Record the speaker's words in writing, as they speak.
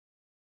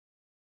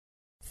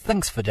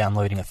Thanks for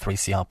downloading a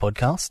 3CR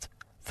podcast.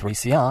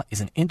 3CR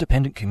is an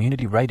independent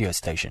community radio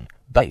station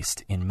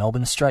based in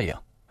Melbourne,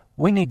 Australia.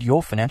 We need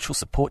your financial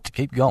support to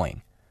keep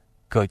going.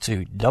 Go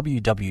to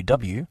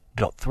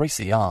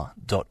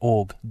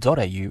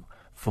www.3cr.org.au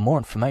for more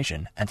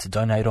information and to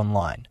donate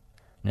online.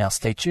 Now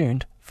stay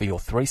tuned for your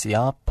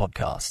 3CR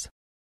podcast.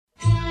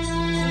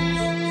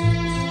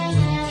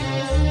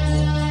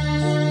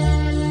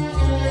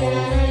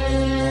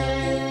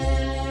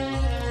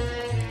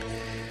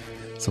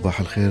 Sabah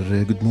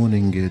al-Khair, good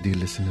morning dear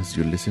listeners.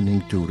 You're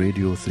listening to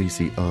Radio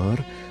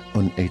 3CR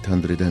on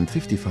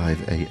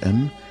 855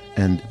 AM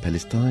and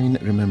Palestine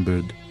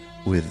Remembered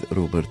with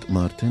Robert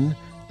Martin,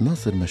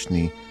 Nasser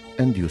Mashni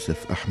and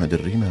Yusuf Ahmed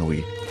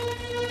al-Rimawi.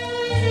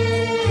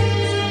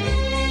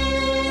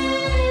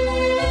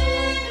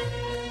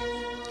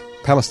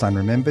 Palestine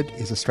Remembered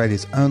is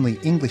Australia's only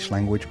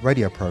English-language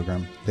radio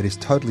program that is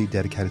totally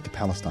dedicated to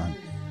Palestine.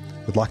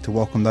 We'd like to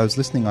welcome those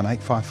listening on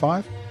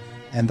 855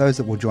 and those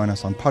that will join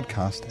us on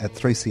podcast at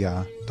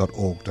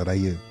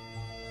 3cr.org.au.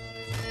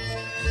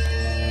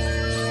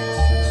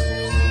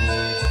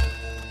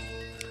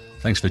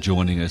 Thanks for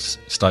joining us.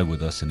 Stay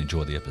with us and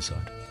enjoy the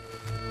episode.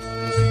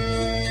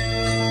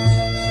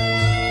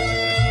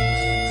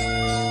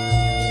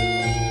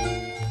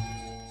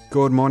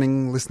 Good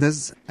morning,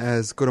 listeners.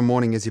 As good a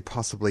morning as you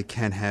possibly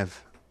can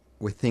have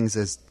with things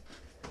as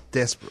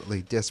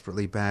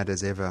desperately bad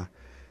as ever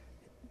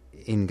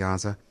in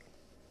Gaza.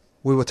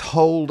 We were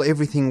told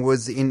everything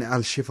was in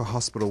al-Shifa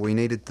hospital. We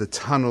needed the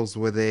tunnels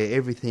were there,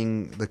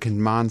 everything, the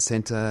command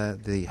centre,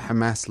 the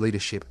Hamas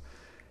leadership,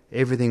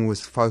 everything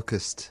was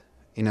focused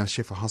in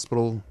al-Shifa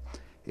hospital.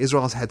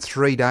 Israel's had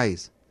 3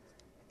 days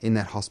in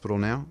that hospital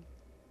now.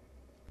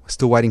 We're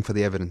still waiting for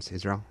the evidence,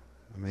 Israel.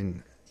 I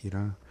mean,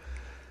 you've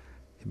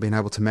been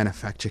able to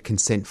manufacture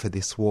consent for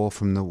this war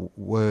from the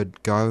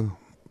word go.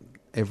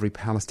 Every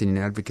Palestinian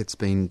advocate's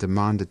been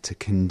demanded to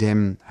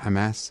condemn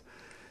Hamas,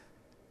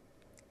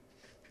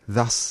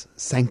 thus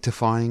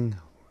sanctifying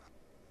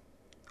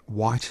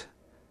white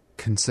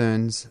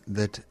concerns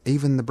that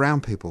even the brown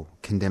people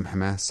condemn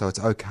Hamas, so it's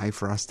okay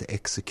for us to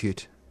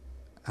execute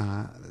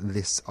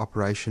this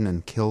operation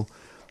and kill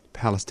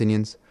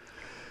Palestinians.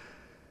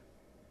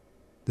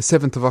 The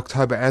 7th of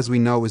October, as we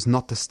know, is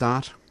not the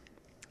start.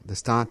 The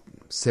start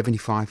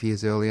 75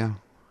 years earlier,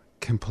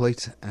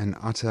 complete and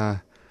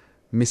utter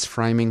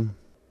misframing.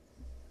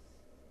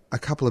 A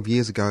couple of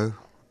years ago,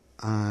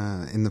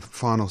 in the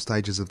final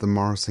stages of the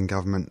Morrison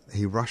government,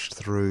 he rushed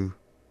through,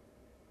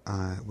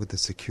 with the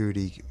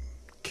Security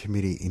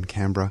Committee in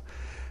Canberra,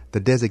 the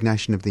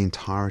designation of the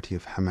entirety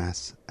of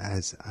Hamas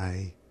as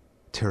a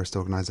terrorist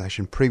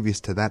organisation.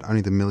 Previous to that,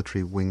 only the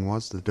military wing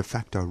was. The de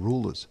facto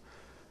rulers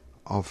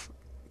of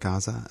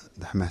Gaza,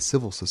 the Hamas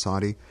Civil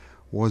Society,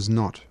 was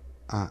not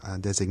a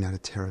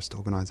designated terrorist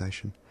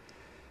organisation.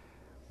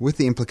 With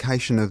the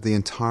implication of the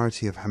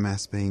entirety of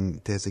Hamas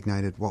being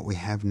designated, what we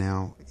have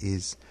now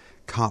is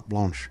carte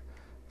blanche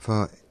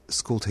for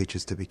school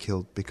teachers to be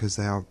killed because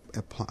they are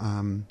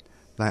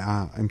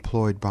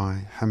employed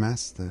by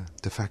Hamas, the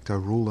de facto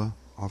ruler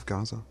of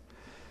Gaza.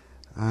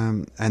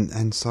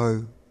 And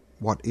so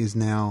what is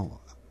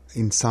now,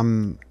 in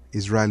some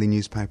Israeli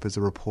newspapers,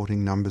 are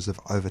reporting numbers of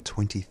over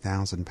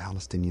 20,000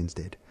 Palestinians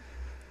dead.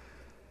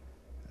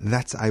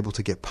 That's able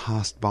to get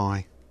passed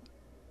by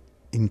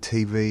in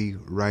TV,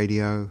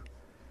 radio,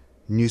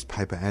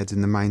 newspaper ads in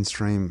the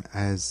mainstream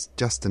as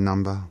just a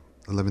number.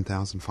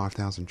 11,000,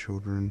 5,000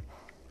 children,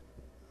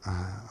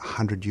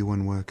 100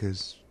 UN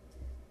workers,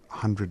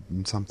 100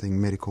 and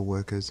something medical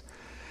workers.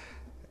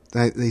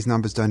 These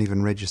numbers don't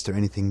even register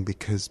anything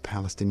because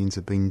Palestinians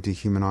have been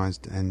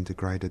dehumanised and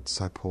degraded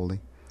so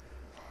poorly.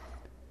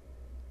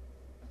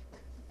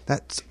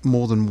 That's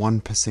more than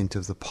 1%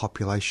 of the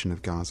population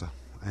of Gaza.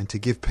 And to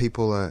give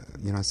people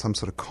some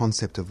sort of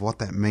concept of what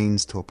that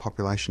means to a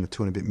population of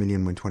 200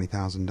 million when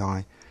 20,000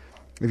 die,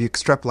 if you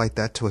extrapolate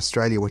that to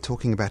Australia, we're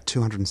talking about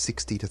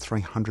 260 to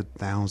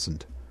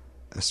 300,000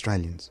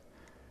 Australians.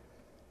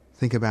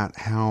 Think about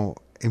how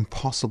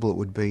impossible it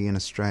would be in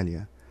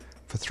Australia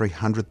for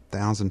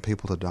 300,000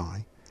 people to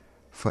die,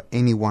 for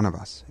any one of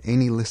us,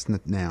 any listener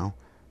now,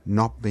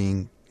 not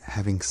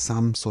having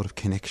some sort of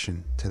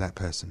connection to that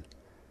person.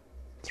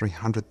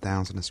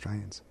 300,000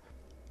 Australians.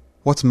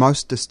 What's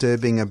most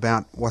disturbing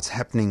about what's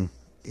happening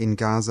in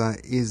Gaza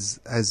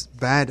is, as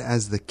bad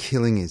as the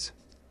killing is.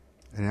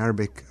 In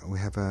Arabic, we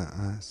have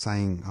a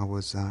saying. I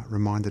was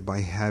reminded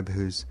by Ihab,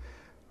 who's,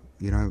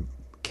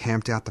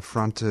 camped out the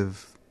front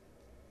of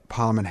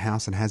Parliament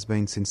House and has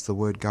been since the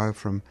word go,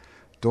 from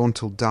dawn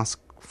till dusk,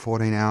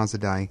 14 hours a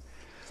day.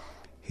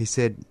 He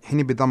said,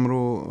 "Hini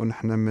bidamru wa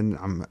nahna min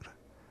amr."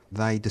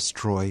 They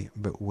destroy,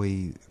 but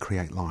we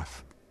create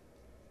life.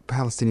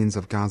 Palestinians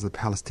of Gaza,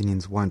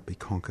 Palestinians won't be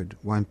conquered,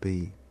 won't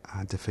be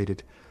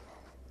defeated.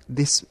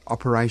 This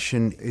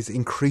operation is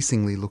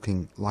increasingly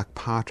looking like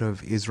part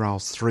of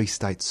Israel's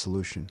three-state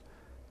solution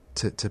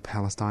to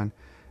Palestine.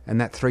 And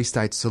that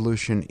three-state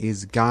solution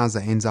is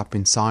Gaza ends up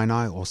in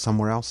Sinai or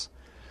somewhere else,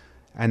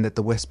 and that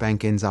the West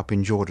Bank ends up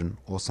in Jordan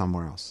or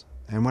somewhere else.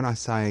 And when I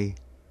say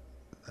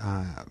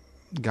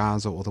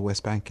Gaza or the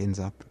West Bank ends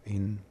up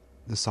in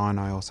the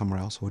Sinai or somewhere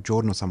else, or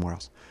Jordan or somewhere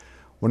else.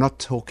 We're not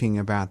talking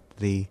about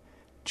the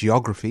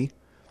geography,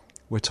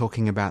 we're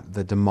talking about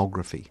the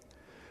demography.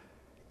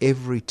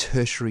 Every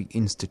tertiary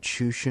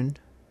institution,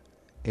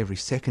 every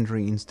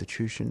secondary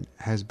institution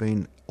has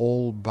been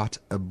all but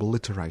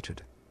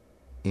obliterated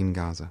in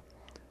Gaza.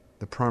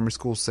 The primary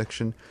school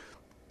section,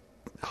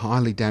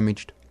 highly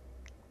damaged.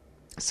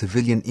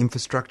 Civilian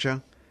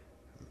infrastructure,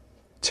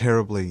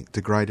 terribly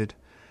degraded.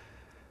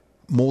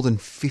 More than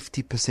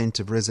 50%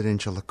 of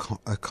residential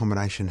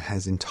accommodation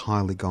has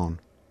entirely gone.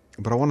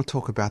 But I want to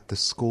talk about the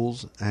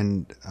schools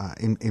and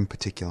in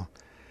particular.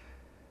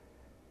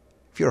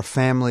 If you're a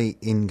family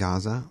in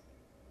Gaza,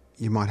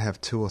 you might have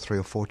 2 or 3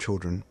 or 4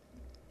 children.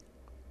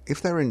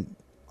 If they're in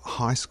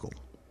high school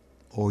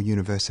or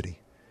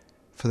university,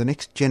 for the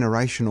next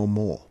generation or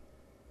more,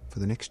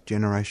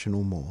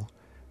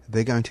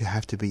 they're going to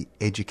have to be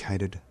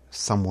educated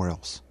somewhere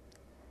else.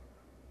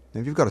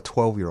 Now, if you've got a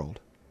 12-year-old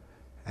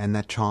and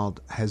that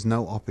child has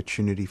no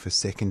opportunity for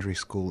secondary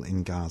school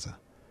in Gaza,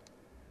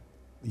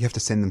 you have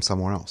to send them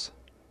somewhere else.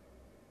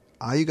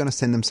 Are you going to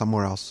send them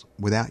somewhere else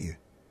without you?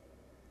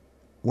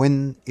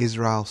 When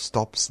Israel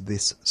stops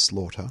this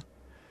slaughter,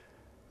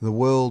 the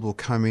world will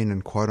come in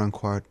and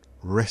quote-unquote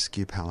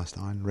rescue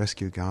Palestine,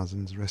 rescue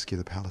Gazans, rescue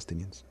the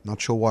Palestinians.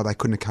 Not sure why they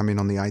couldn't have come in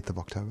on the 8th of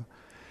October.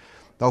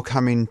 They'll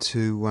come in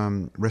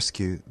to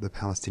rescue the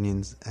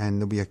Palestinians, and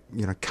there'll be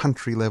a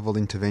country-level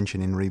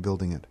intervention in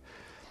rebuilding it.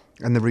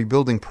 And the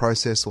rebuilding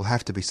process will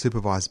have to be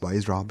supervised by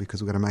Israel,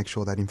 because we've got to make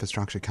sure that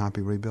infrastructure can't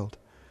be rebuilt.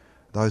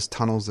 Those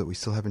tunnels that we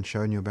still haven't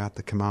shown you about,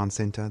 the command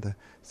centre, the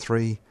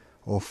 3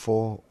 or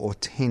 4 or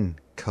 10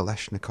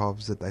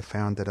 Kalashnikovs that they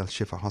found at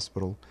al-Shifa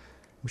hospital.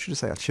 We should just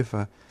say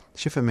al-Shifa.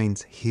 Shifa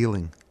means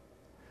healing.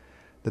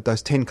 That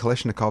those 10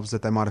 Kalashnikovs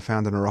that they might have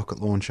found in a rocket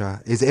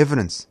launcher is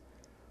evidence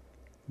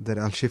that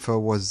al-Shifa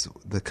was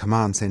the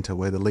command centre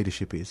where the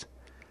leadership is.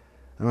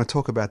 And I'll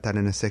talk about that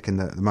in a second,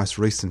 the most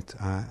recent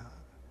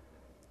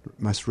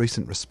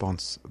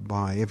response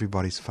by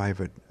everybody's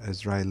favourite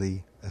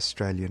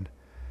Australian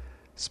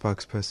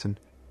spokesperson,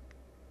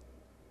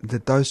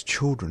 that those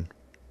children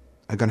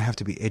are going to have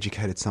to be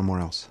educated somewhere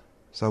else.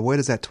 So where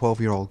does that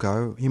 12-year-old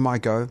go? He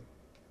might go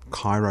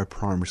Cairo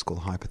Primary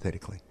School,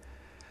 hypothetically.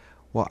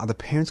 Well, are the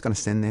parents going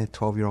to send their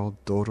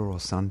 12-year-old daughter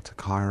or son to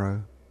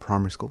Cairo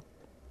Primary School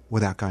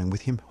without going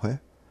with him,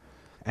 her?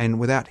 And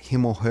without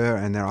him or her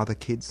and their other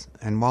kids?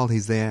 And while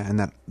he's there and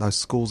that those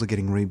schools are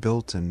getting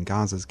rebuilt and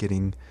Gaza's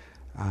getting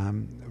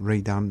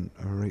rebuilt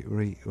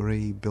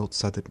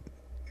so that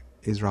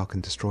Israel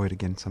can destroy it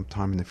again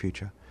sometime in the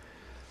future,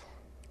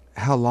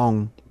 how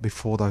long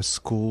before those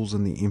schools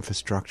and the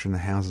infrastructure and the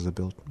houses are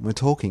built? We're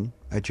talking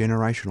a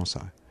generation or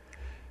so.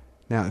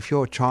 Now, if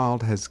your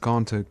child has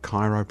gone to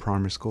Cairo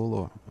Primary School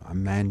or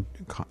Amman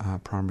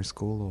Primary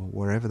School or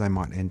wherever they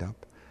might end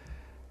up,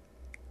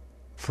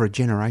 for a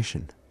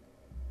generation,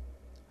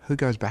 who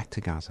goes back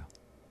to Gaza?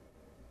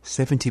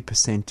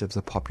 70% of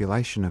the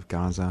population of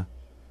Gaza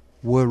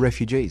were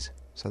refugees.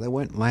 So they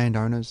weren't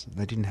landowners.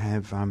 They didn't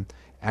have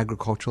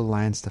agricultural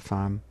lands to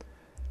farm.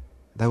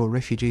 They were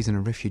refugees in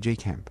a refugee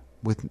camp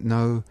with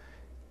no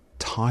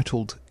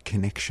titled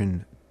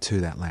connection to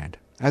that land,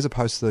 as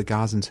opposed to the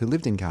Gazans who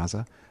lived in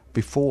Gaza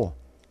before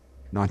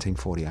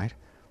 1948,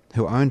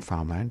 who owned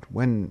farmland.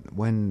 When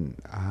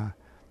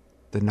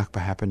the Nakba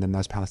happened and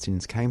those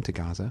Palestinians came to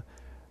Gaza,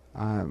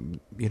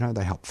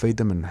 they helped feed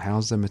them and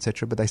house them,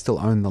 etc., but they still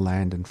owned the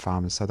land and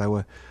farmers, so they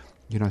were,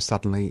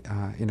 suddenly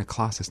in a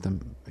class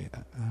system,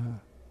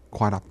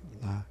 quite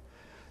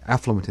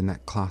affluent in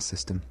that class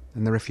system,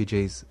 and the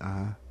refugees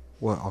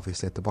were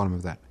obviously at the bottom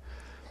of that.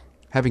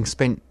 Having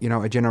spent,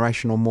 a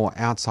generation or more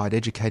outside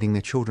educating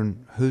their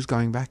children, who's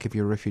going back if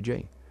you're a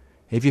refugee?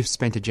 If you've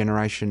spent a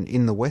generation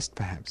in the West,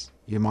 perhaps,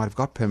 you might have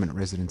got permanent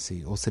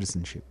residency or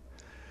citizenship.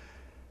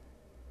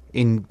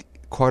 In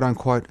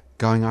quote-unquote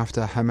going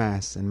after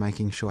Hamas and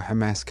making sure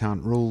Hamas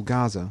can't rule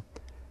Gaza,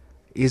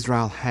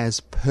 Israel has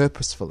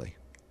purposefully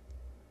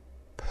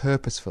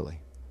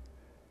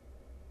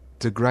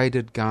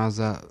degraded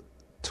Gaza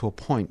to a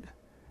point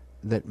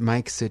that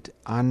makes it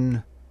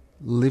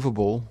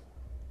unlivable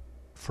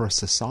for a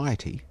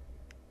society,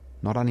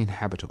 not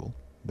uninhabitable,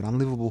 but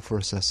unlivable for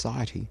a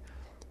society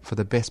for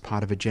the best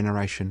part of a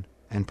generation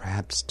and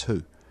perhaps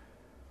 2.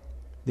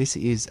 This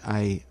is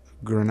a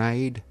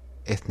grenade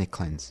ethnic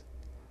cleanse.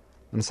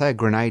 And I say a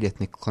grenade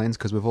ethnic cleanse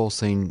because we've all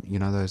seen,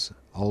 those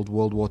old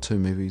World War II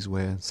movies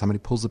where somebody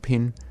pulls the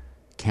pin,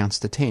 counts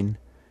to 10,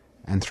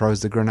 and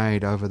throws the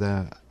grenade over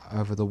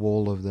the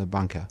wall of the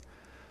bunker,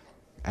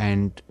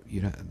 and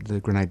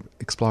the grenade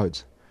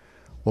explodes.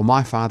 Well,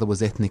 my father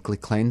was ethnically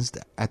cleansed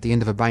at the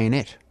end of a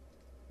bayonet.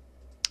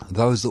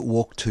 Those that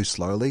walked too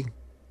slowly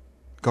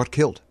got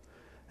killed,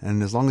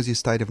 and as long as you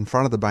stayed in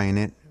front of the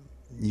bayonet,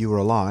 you were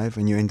alive,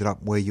 and you ended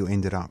up where you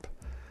ended up.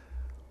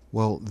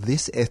 Well,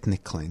 this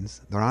ethnic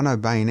cleanse, there are no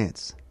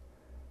bayonets.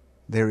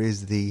 There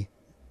is the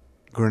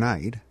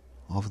grenade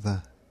of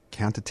the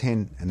count to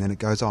 10, and then it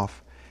goes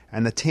off.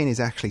 And the 10 is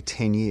actually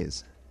 10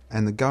 years.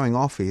 And the going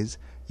off is,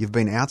 You've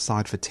been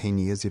outside for 10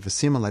 years, you've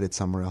assimilated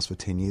somewhere else for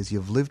 10 years,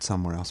 you've lived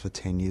somewhere else for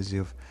 10 years,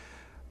 you've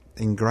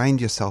ingrained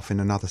yourself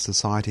in another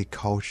society,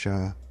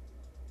 culture,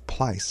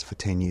 place for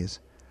 10 years.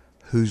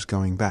 Who's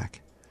going back?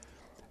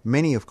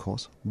 Many, of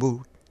course,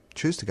 will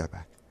choose to go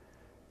back,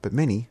 but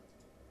many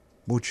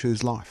will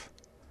choose life.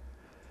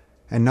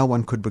 And no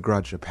one could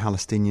begrudge a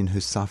Palestinian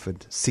who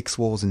suffered 6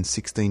 wars in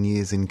 16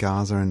 years in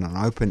Gaza and an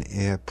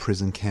open-air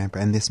prison camp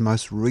and this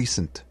most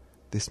recent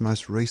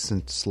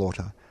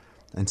slaughter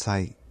and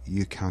say,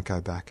 you can't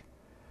go back.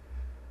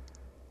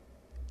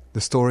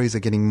 The stories are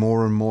getting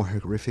more and more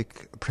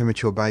horrific.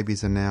 Premature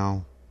babies are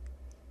now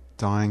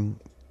dying.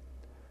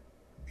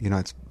 You know,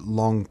 it's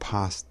long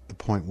past the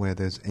point where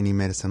there's any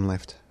medicine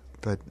left.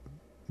 But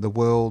the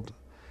world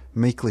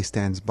meekly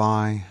stands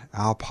by.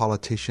 Our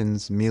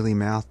politicians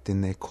mealy-mouthed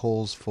in their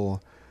calls for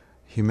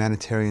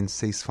humanitarian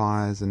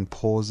ceasefires and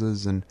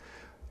pauses, and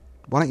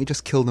why don't you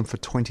just kill them for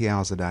 20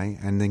 hours a day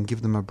and then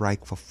give them a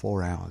break for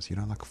 4 hours, you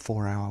know, like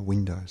 4-hour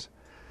windows.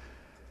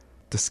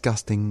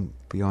 Disgusting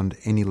beyond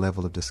any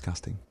level of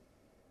disgusting.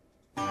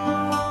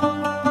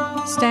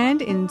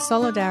 Stand in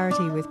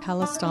solidarity with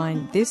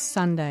Palestine this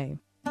Sunday.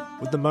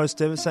 With the most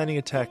devastating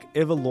attack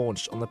ever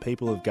launched on the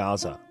people of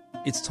Gaza,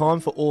 it's time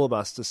for all of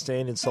us to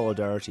stand in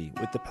solidarity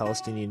with the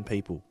Palestinian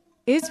people.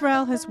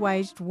 Israel has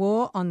waged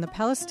war on the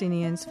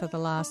Palestinians for the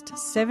last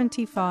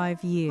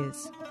 75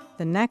 years.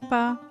 The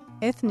Nakba,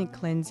 ethnic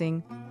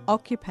cleansing,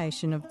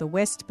 occupation of the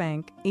West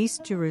Bank,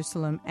 East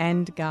Jerusalem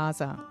and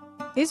Gaza.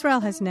 Israel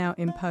has now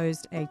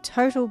imposed a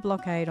total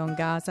blockade on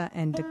Gaza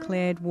and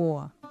declared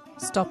war,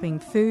 stopping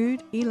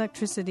food,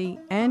 electricity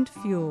and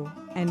fuel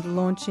and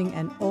launching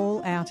an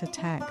all-out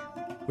attack.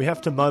 We have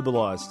to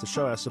mobilise to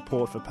show our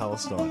support for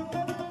Palestine.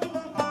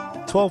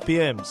 12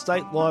 p.m,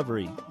 State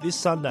Library, this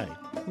Sunday.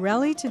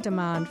 Rally to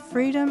demand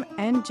freedom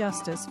and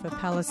justice for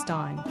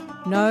Palestine.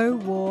 No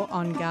war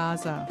on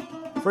Gaza.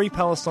 Free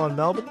Palestine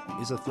Melbourne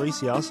is a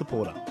 3CR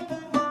supporter.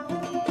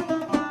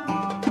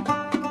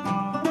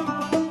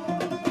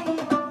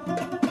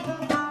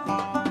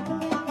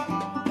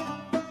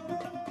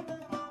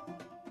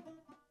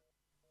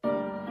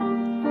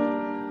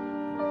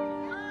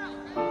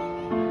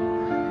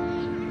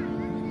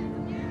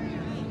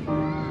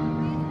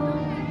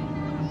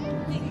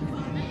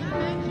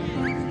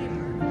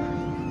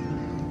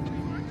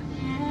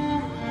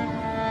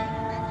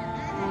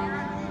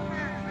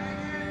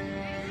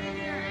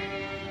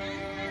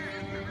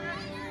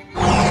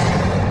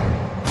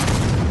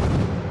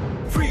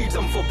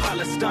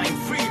 Palestine,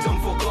 freedom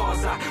for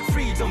Gaza,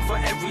 freedom for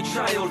every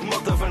child,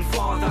 mother and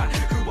father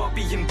who are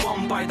being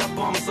bombed by the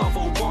bombs of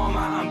Obama.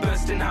 I'm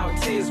bursting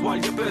out tears while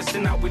you're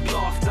bursting out with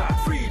laughter.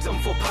 Freedom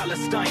for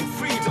Palestine,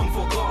 freedom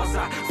for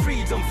Gaza,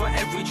 freedom for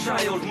every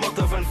child,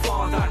 mother and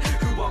father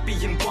who are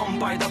being bombed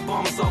by the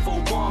bombs of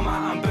Obama.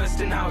 I'm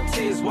bursting out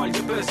tears while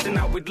you're bursting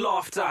out with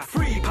laughter.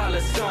 Free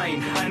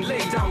Palestine and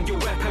lay down your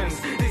weapons.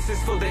 This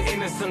is for the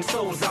innocent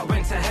souls that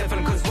went to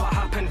heaven, cause what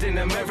happened in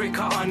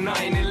America on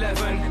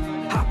 9/11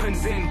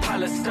 happens in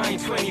Palestine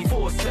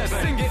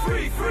 24/7. Sing it,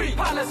 free, free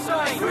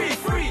Palestine, free,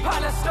 free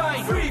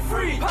Palestine, free,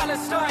 free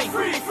Palestine,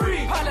 free,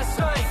 free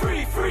Palestine,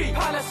 free, free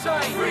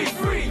Palestine, free,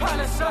 free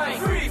Palestine,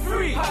 free,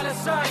 free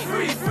Palestine,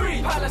 free,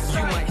 free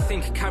Palestine. You might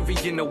think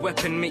carrying a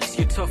weapon makes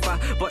you tougher,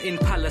 but in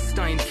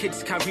Palestine,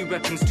 kids carry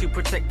weapons to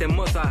protect their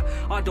mother.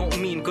 I don't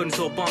mean guns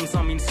or bombs,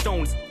 I mean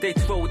stones. They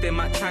throw them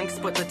at tanks,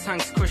 but the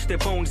tanks crush their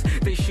bones.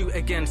 They shoot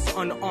against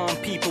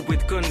unarmed people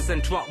with guns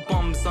and drop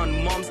bombs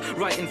on moms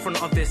right in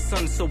front of their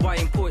sons. So why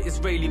import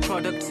Israeli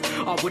products?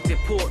 I would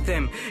deport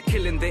them.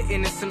 Killing the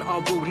innocent, I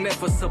will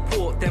never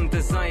support them.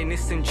 The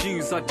Zionists and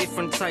Jews are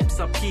different types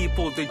of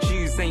people. The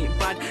Jews ain't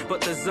bad,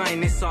 but the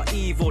Zionists are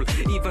evil.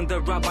 Even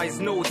the rabbis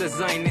know the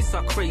Zionists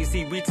are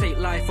crazy. We take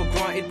life for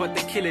granted, but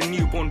they're killing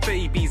newborn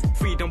babies.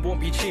 Freedom won't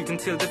be achieved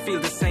until they feel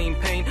the same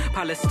pain.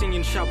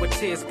 Palestinians shower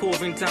tears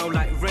pouring down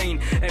like rain.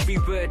 Every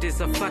word is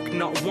a fact,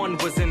 not one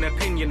was an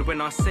opinion. When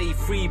I say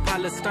free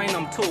Palestine,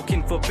 I'm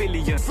talking for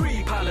billions.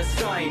 Free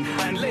Palestine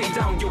and lay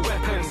down your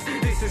weapons.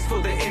 This is for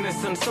the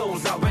innocent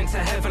souls that went to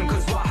heaven,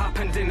 cause what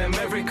happened in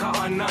America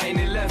on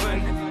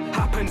 9/11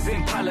 happens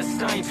in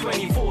Palestine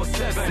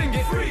 24/7. Sing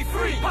it, free,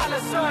 free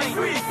Palestine,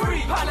 free,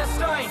 free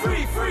Palestine,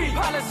 free, free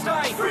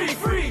Palestine, free,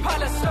 free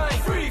Palestine,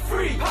 free,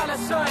 free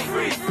Palestine,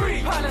 free,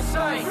 free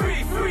Palestine,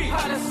 free, free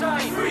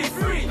Palestine, free,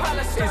 free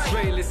Palestine.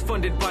 Israel is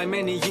funded by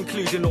many,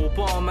 including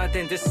Obama.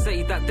 Then just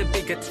say that the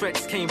bigger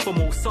threats came from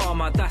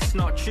Osama. That's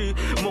not true.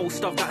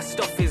 Most of that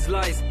stuff is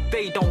lies.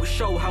 They don't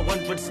show how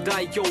hundreds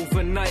die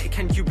overnight.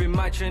 Can you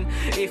imagine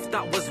if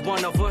that was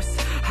one of us?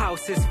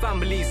 Houses,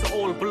 families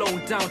all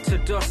blown down to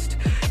dust.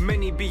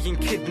 Many being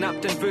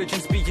kidnapped and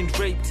virgins being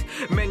raped.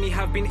 Many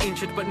have been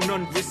injured but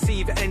none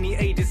receive any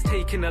aid is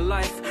taking a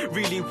life.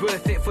 Really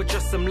worth it for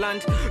just some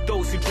land?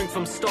 Those who drink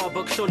from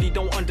Starbucks surely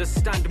don't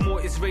understand.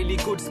 More Israeli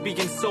goods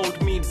being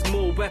sold means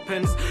more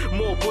weapons,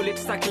 more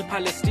bullets that kill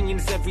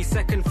Palestinians every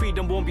second.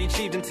 Freedom won't be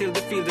achieved until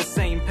they feel the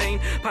same pain.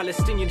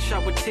 Palestinians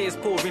shower tears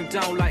pouring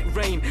down like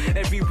rain.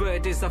 Every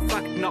word is a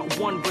fact, not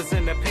one was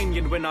an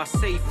opinion. When I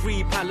say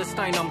free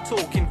Palestine, I'm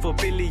talking for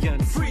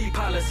billions. Free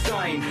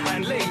Palestine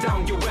and lay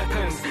down your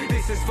weapons.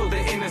 This is for the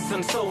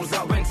innocent souls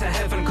that went to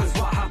heaven. Cause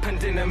what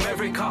happened in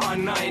America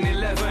on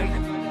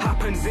 9/11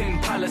 happens in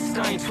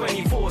Palestine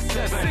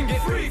 24/7. Sing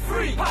it. Free,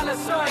 free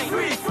Palestine.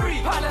 Free,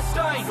 free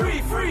Palestine. Free,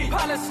 free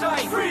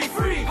Palestine. Free,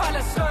 free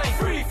Palestine.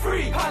 Free,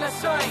 free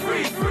Palestine.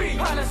 Free, free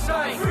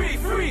Palestine. Free,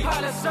 free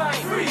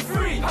Palestine. Free,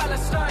 free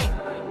Palestine.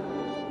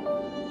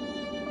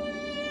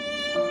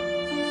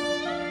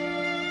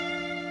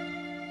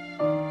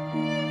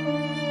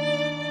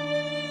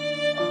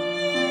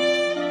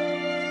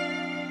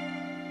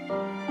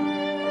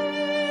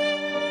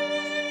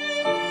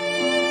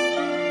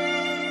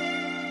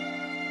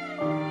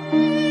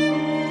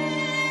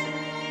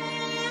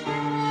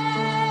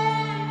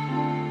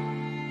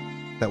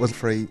 That was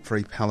Free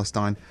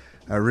Palestine,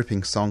 a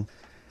ripping song.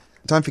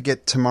 Don't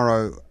forget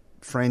tomorrow,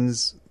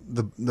 friends,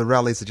 the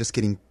rallies are just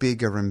getting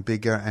bigger and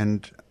bigger.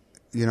 And,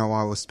 you know,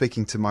 I was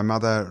speaking to my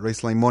mother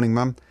recently, morning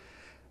mum,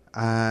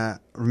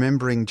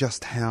 remembering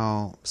just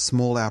how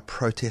small our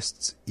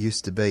protests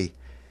used to be.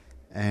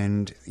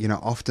 And, you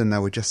know, often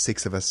there were just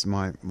 6 of us,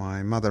 my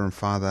mother and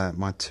father,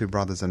 my 2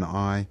 brothers and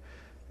I,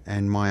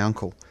 and my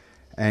uncle.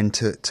 And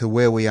to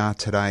where we are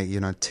today,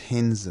 you know,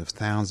 tens of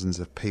thousands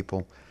of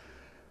people.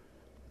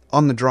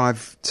 On the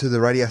drive to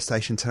the radio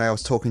station today, I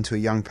was talking to a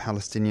young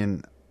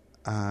Palestinian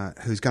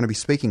who's going to be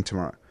speaking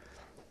tomorrow.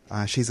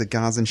 She's a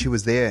Gazan. She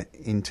was there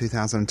in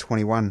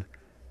 2021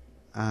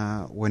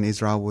 when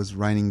Israel was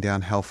raining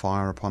down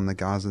hellfire upon the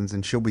Gazans,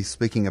 and she'll be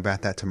speaking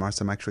about that tomorrow,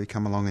 so make sure you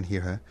come along and hear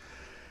her.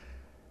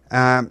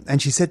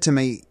 And she said to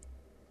me,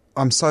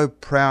 I'm so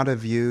proud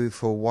of you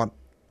for what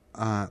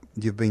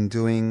you've been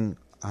doing.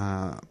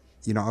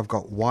 You know, I've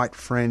got white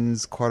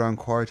friends, quote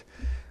unquote.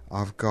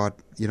 I've got,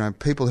 you know,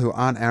 people who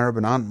aren't Arab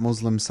and aren't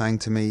Muslim saying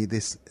to me,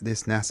 this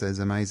Nasser is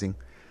amazing.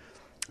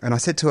 And I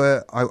said to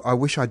her, I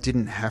wish I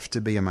didn't have to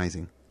be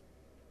amazing.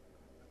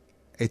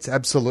 It's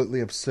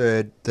absolutely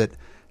absurd that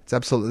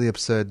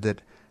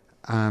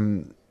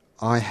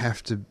I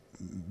have to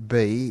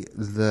be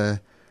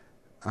the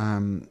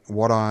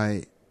what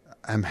I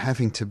am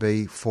having to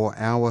be for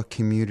our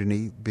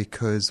community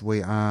because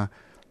we are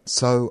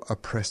so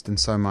oppressed and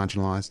so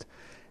marginalised.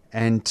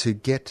 And to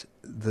get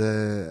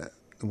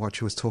what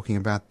she was talking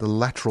about, the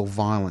lateral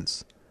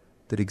violence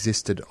that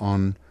existed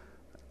on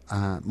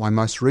my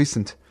most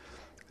recent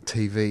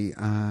TV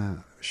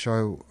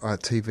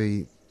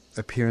TV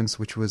appearance,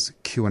 which was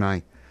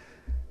Q&A.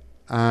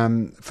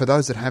 For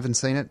those that haven't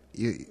seen it,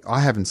 I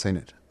haven't seen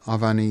it.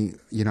 I've only,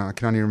 you know, I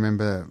can only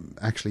remember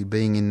actually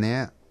being in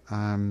there.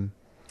 I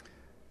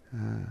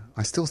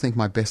still think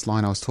my best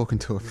line, I was talking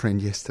to a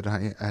friend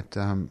yesterday at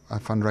a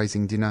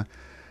fundraising dinner,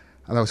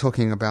 and they were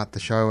talking about the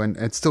show, and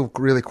it's still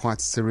really quite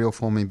surreal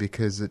for me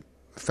because it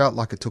felt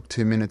like it took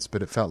 2 minutes,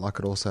 but it felt like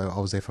it also, I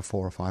was there for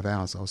 4 or 5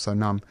 hours. I was so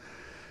numb.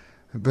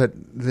 But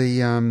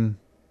when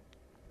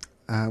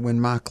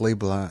Mark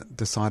Liebler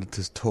decided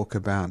to talk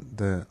about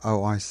the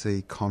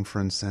OIC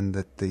conference and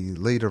that the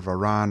leader of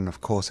Iran,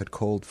 of course, had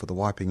called for the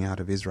wiping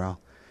out of Israel,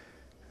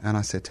 and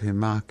I said to him,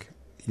 Mark,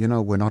 you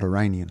know, we're not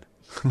Iranian.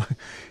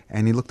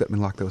 And he looked at me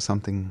like there was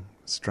something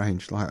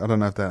strange. Like, I don't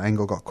know if that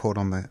angle got caught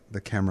on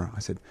the camera. I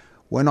said,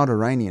 we're not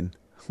Iranian.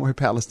 We're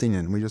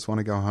Palestinian. We just want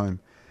to go home.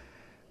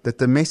 That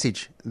the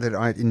message that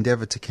I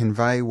endeavoured to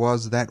convey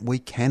was that we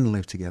can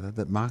live together,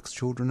 that Mark's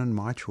children and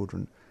my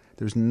children,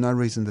 there's no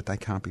reason that they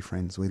can't be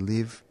friends. We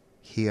live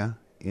here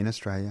in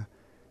Australia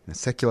in a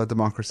secular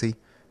democracy,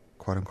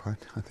 quote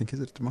unquote. I think, is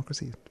it a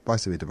democracy? It's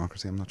supposed to be a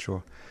democracy, I'm not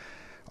sure.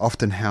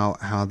 Often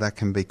how that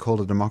can be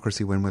called a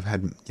democracy when we've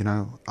had, you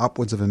know,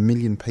 upwards of 1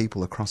 million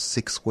people across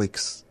 6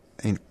 weeks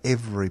in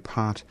every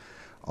part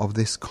of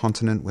this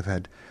continent. We've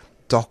had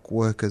dock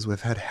workers,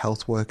 we've had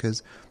health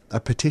workers. A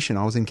petition,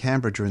 I was in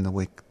Canberra during the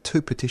week,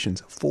 2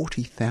 petitions,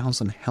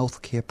 40,000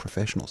 healthcare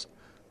professionals.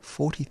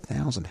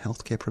 40,000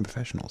 healthcare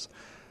professionals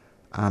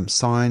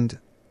signed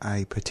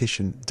a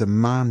petition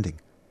demanding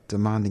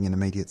an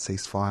immediate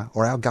ceasefire,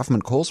 or our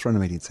government calls for an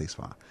immediate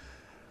ceasefire.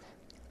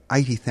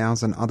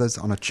 80,000 others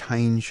on a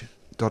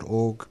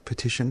change.org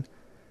petition.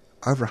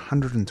 Over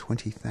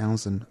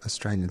 120,000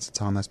 Australians have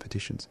signed those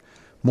petitions.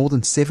 More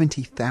than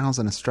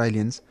 70,000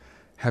 Australians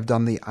have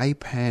done the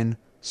APAN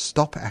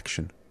stop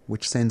action,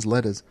 which sends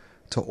letters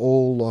to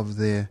all of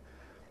their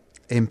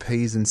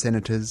MPs and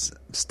senators,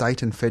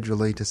 state and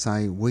federally, to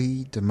say,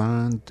 we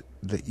demand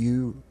that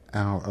you,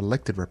 our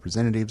elected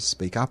representatives,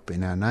 speak up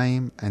in our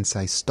name and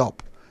say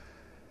stop.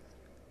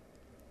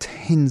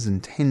 Tens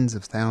and tens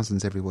of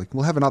thousands every week.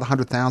 We'll have another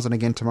 100,000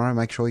 again tomorrow.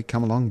 Make sure you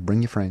come along,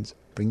 bring your friends,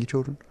 bring your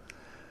children.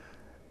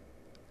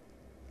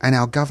 And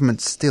our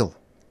government still,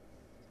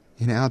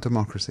 in our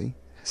democracy,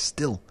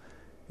 still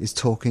is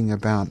talking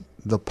about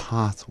the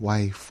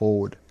pathway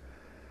forward.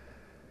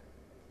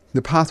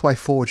 The pathway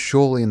forward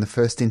surely in the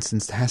first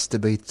instance has to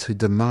be to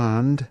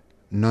demand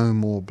no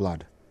more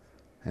blood.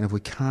 And if we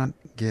can't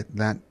get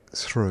that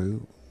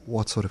through,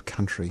 what sort of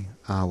country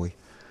are we?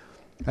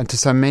 And to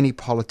so many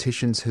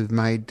politicians who've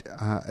made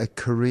a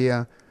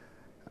career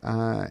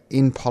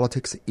in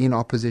politics, in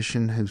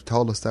opposition, who've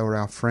told us they were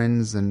our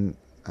friends, and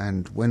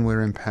when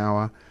we're in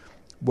power,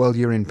 well,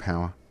 you're in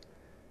power.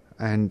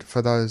 And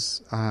for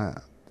those,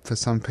 for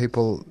some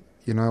people,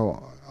 you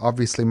know,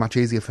 obviously much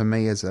easier for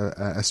me as an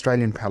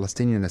Australian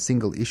Palestinian, a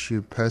single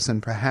issue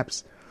person,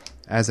 perhaps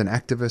as an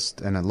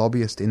activist and a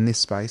lobbyist in this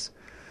space,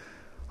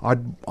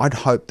 I'd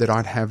hope that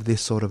I'd have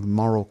this sort of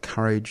moral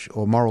courage,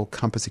 or moral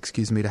compass,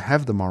 to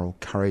have the moral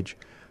courage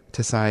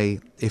to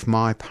say, if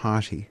my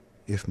party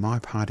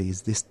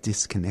is this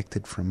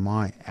disconnected from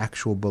my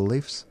actual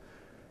beliefs,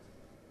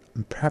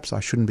 perhaps I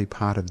shouldn't be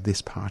part of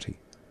this party.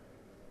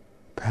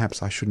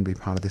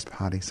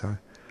 So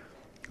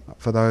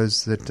for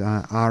those that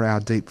are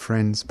our deep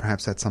friends,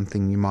 perhaps that's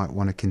something you might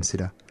want to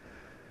consider.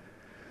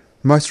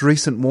 Most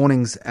recent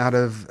warnings out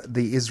of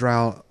the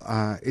Israel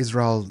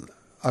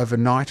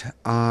overnight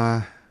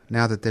are,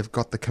 now that they've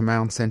got the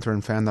command centre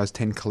and found those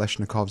 10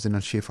 Kalashnikovs in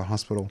al-Shifa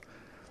hospital,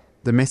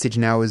 the message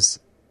now is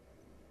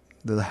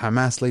that the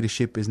Hamas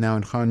leadership is now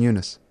in Khan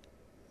Yunis,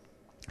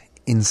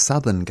 in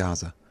southern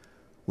Gaza,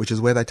 which is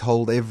where they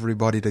told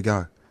everybody to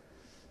go.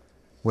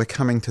 We're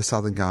coming to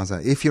southern Gaza.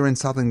 If you're in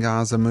southern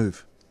Gaza,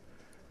 move.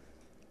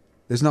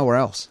 There's nowhere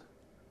else.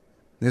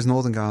 There's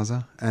northern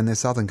Gaza and there's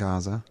southern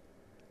Gaza.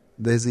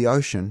 There's the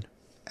ocean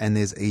and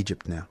there's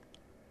Egypt now.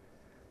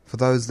 For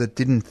those that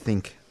didn't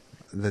think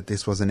that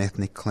this was an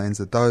ethnic cleanse,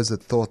 that those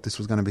that thought this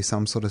was going to be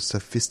some sort of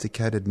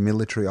sophisticated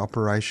military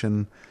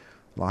operation,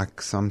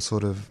 like some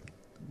sort of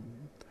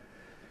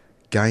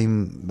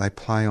game they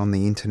play on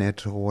the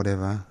internet or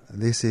whatever,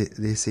 this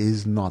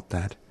is not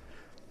that.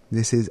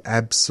 This is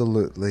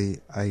absolutely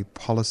a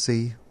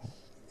policy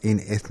in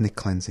ethnic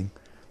cleansing.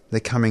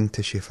 They're coming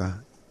to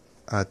Shifa,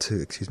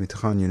 to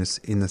Khan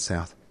Yunis in the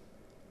south.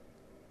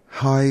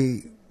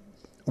 I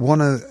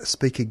want to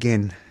speak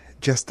again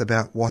just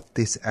about what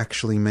this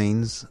actually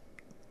means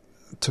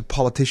to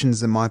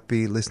politicians that might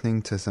be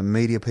listening, to some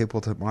media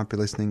people that might be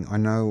listening. I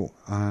know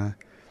our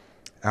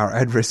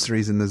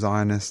adversaries in the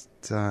Zionist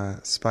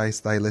space,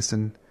 they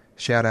listen.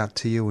 Shout out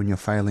to you and your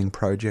failing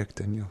project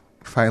and your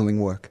failing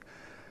work.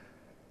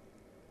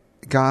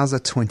 Gaza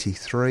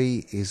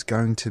 23 is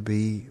going to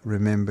be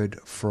remembered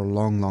for a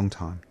long, long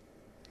time.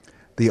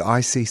 The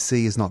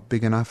ICC is not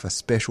big enough. A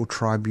special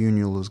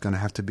tribunal is going to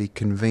have to be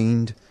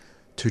convened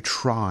to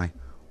try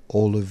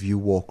all of you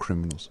war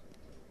criminals.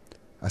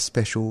 A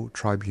special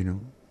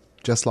tribunal,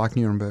 just like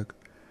Nuremberg.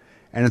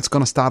 And it's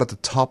going to start at the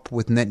top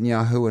with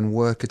Netanyahu and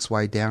work its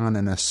way down,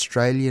 and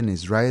Australian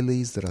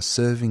Israelis that are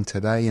serving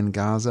today in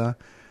Gaza,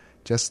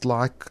 just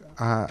like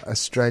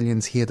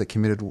Australians here that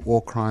committed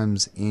war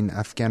crimes in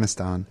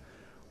Afghanistan.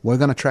 We're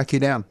going to track you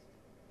down.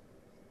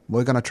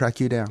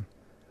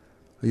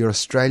 Your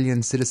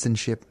Australian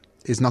citizenship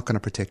is not going to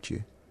protect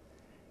you.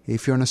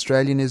 If you're an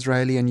Australian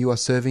Israeli and you are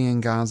serving in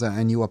Gaza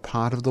and you are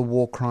part of the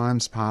war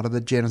crimes, part of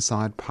the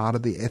genocide, part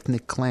of the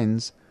ethnic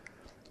cleanse,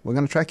 we're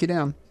going to track you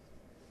down.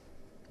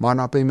 Might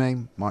not be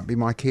me, might be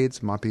my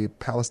kids, might be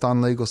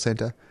Palestine Legal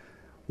Centre.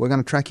 We're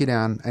going to track you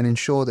down and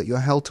ensure that you're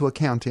held to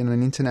account in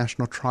an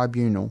international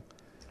tribunal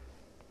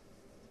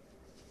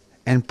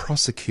and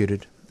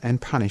prosecuted and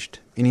punished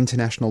in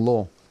international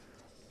law.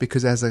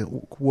 Because as a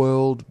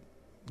world,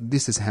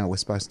 this is how we're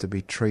supposed to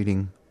be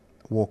treating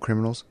war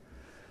criminals.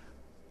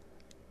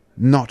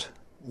 Not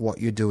what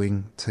you're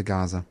doing to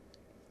Gaza.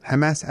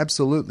 Hamas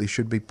absolutely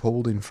should be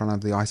pulled in front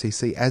of the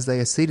ICC, as they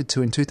acceded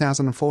to in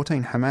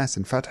 2014. Hamas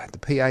and Fatah, the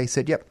PA,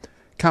 said, yep,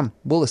 come,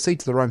 we'll accede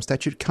to the Rome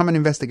Statute, come and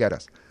investigate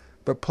us.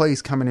 But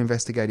please come and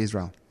investigate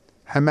Israel.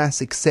 Hamas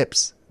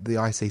accepts the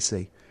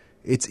ICC.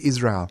 It's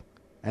Israel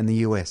and the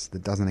US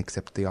that doesn't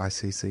accept the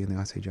ICC and the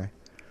ICJ.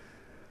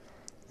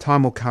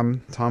 Time will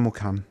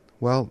come.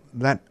 Well,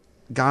 that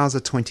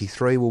Gaza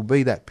 23 will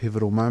be that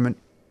pivotal moment.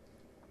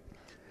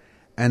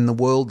 And the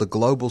world, the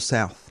global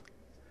south.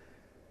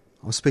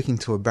 I was speaking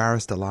to a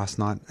barrister last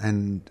night,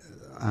 and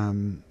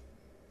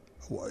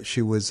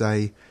she was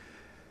a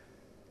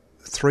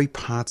 3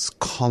 parts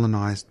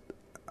colonized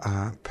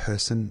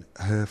person.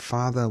 Her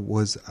father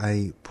was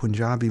a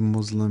Punjabi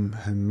Muslim.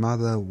 Her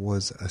mother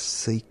was a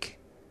Sikh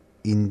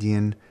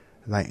Indian.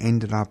 They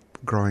ended up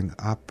growing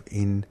up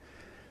in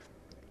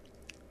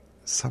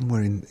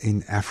somewhere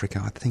in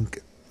Africa, I think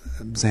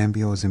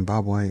Zambia or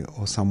Zimbabwe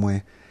or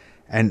somewhere.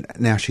 And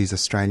now she's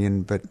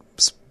Australian, but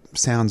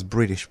sounds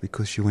British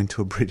because she went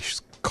to a British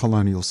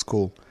colonial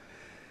school.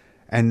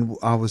 And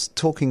I was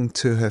talking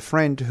to her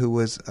friend, who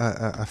was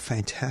a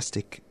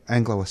fantastic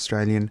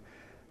Anglo-Australian,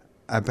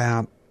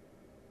 about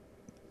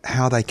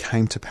how they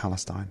came to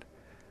Palestine.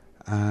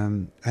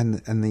 And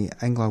the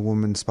Anglo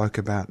woman spoke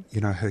about,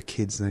 her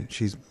kids.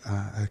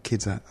 Her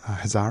kids are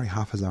Hazari,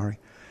 half Hazari.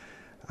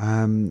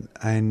 And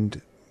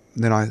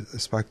then I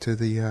spoke to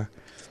the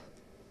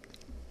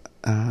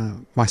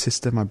my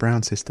sister, my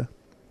brown sister.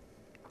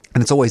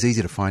 And it's always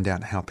easy to find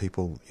out how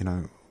people,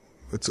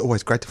 it's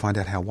always great to find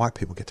out how white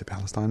people get to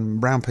Palestine.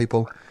 Brown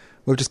people,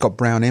 we've just got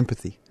brown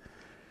empathy.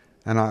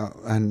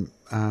 And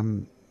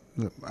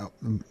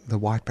the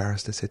white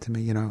barrister said to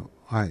me,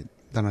 I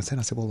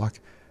said, well, like,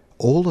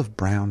 all of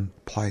brown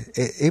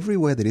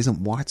everywhere that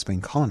isn't white's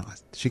been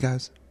colonised. She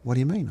goes, what do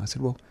you mean? I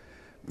said, well,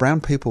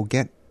 brown people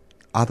get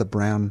other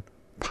brown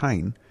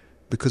pain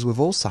because we've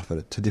all suffered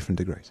it to different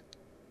degrees.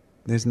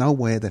 There's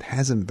nowhere that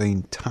hasn't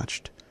been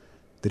touched,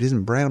 that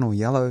isn't brown or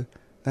yellow.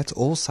 That's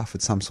all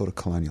suffered some sort of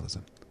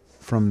colonialism.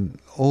 From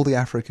all the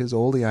Africas,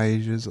 all the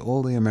Asias,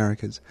 all the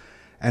Americas,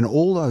 and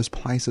all those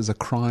places are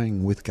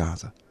crying with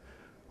Gaza.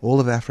 All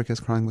of Africa is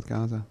crying with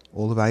Gaza.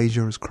 All of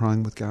Asia is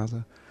crying with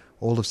Gaza.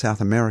 All of South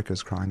America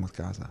is crying with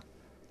Gaza.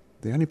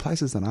 The only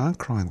places that aren't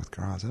crying with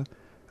Gaza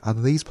are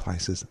these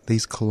places,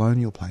 these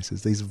colonial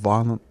places, these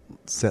violent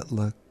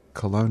settler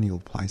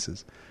colonial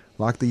places,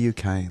 like the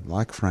UK,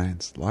 like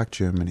France, like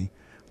Germany,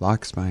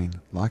 like Spain,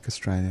 like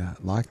Australia,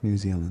 like New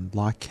Zealand,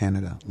 like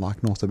Canada,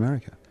 like North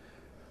America.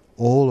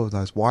 All of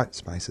those white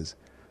spaces.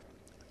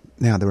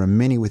 Now, there are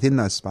many within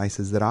those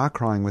spaces that are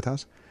crying with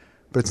us,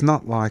 but it's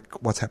not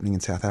like what's happening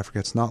in South Africa.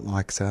 It's not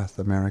like South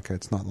America.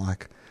 It's not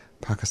like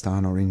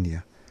Pakistan or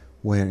India,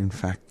 where, in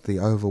fact, the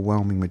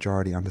overwhelming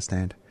majority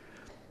understand.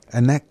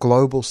 And that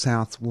global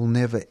South will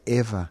never,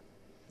 ever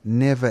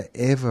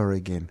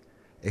again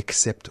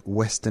accept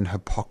Western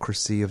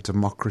hypocrisy of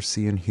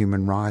democracy and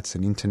human rights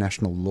and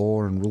international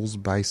law and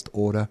rules-based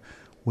order.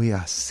 We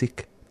are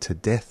sick to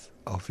death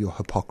of your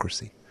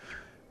hypocrisy.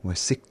 We're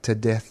sick to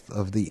death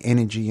of the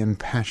energy and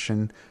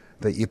passion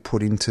that you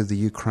put into the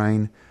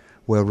Ukraine,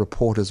 where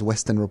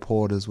Western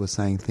reporters were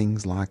saying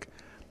things like,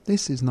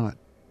 this is not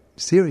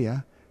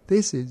Syria,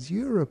 this is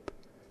Europe.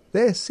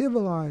 They're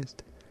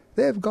civilized.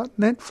 They've got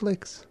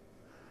Netflix.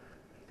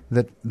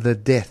 The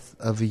death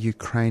of a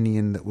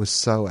Ukrainian that was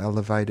so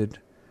elevated,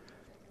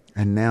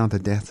 and now the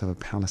death of a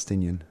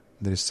Palestinian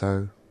that is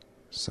so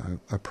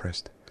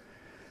oppressed.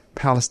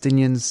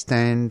 Palestinians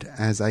stand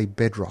as a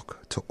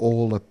bedrock to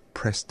all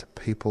oppressed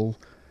people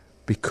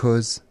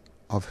because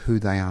of who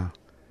they are.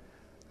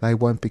 They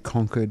won't be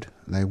conquered.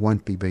 They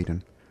won't be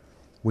beaten.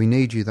 We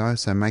need you, though,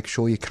 so make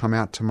sure you come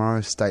out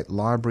tomorrow, State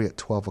Library at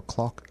 12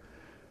 o'clock.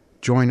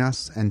 Join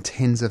us and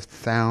tens of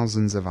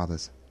thousands of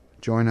others.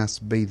 Join us,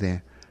 be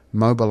there.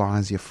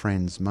 Mobilise your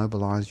friends,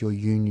 mobilise your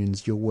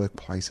unions, your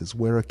workplaces.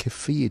 Wear a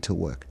keffiyeh to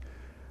work.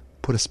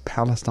 Put a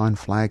Palestine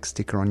flag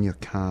sticker on your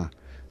car.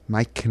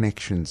 Make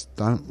connections.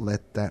 Don't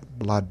let that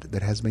blood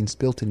that has been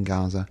spilt in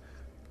Gaza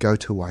go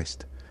to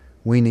waste.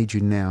 We need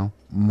you now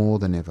more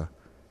than ever.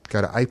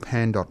 Go to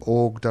apan.org.au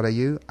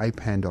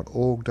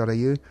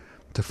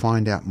to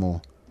find out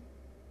more.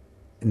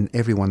 And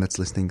everyone that's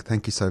listening,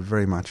 thank you so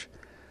very much.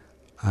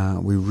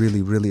 We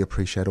really, really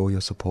appreciate all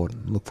your support.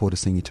 Look forward to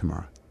seeing you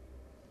tomorrow.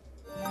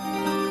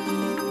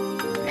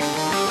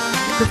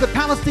 Because the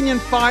Palestinian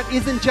fight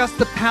isn't just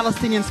the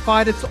Palestinians'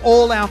 fight, it's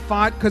all our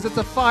fight, because it's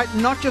a fight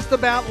not just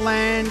about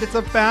land, it's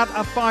about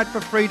a fight for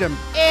freedom.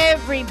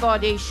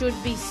 Everybody should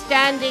be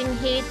standing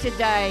here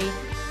today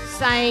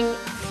saying,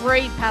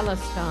 Free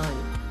Palestine.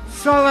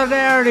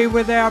 Solidarity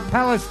with our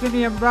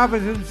Palestinian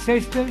brothers and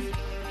sisters.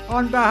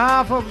 On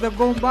behalf of the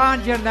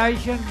Gumbaynja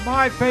Nation,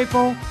 my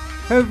people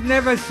who've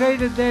never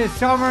ceded their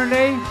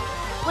sovereignty.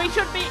 We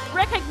should be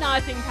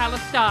recognising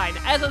Palestine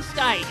as a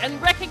state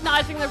and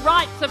recognising the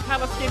rights of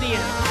Palestinians.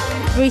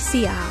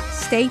 3CR.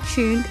 Stay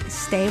tuned,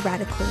 stay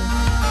radical.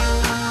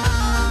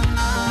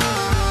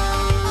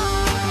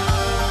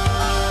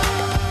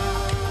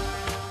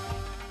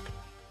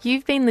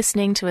 You've been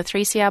listening to a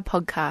 3CR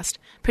podcast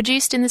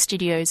produced in the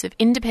studios of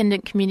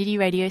independent community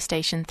radio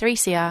station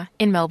 3CR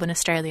in Melbourne,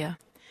 Australia.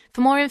 For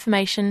more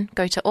information,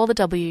 go to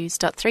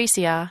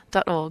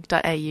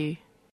allthews.3cr.org.au.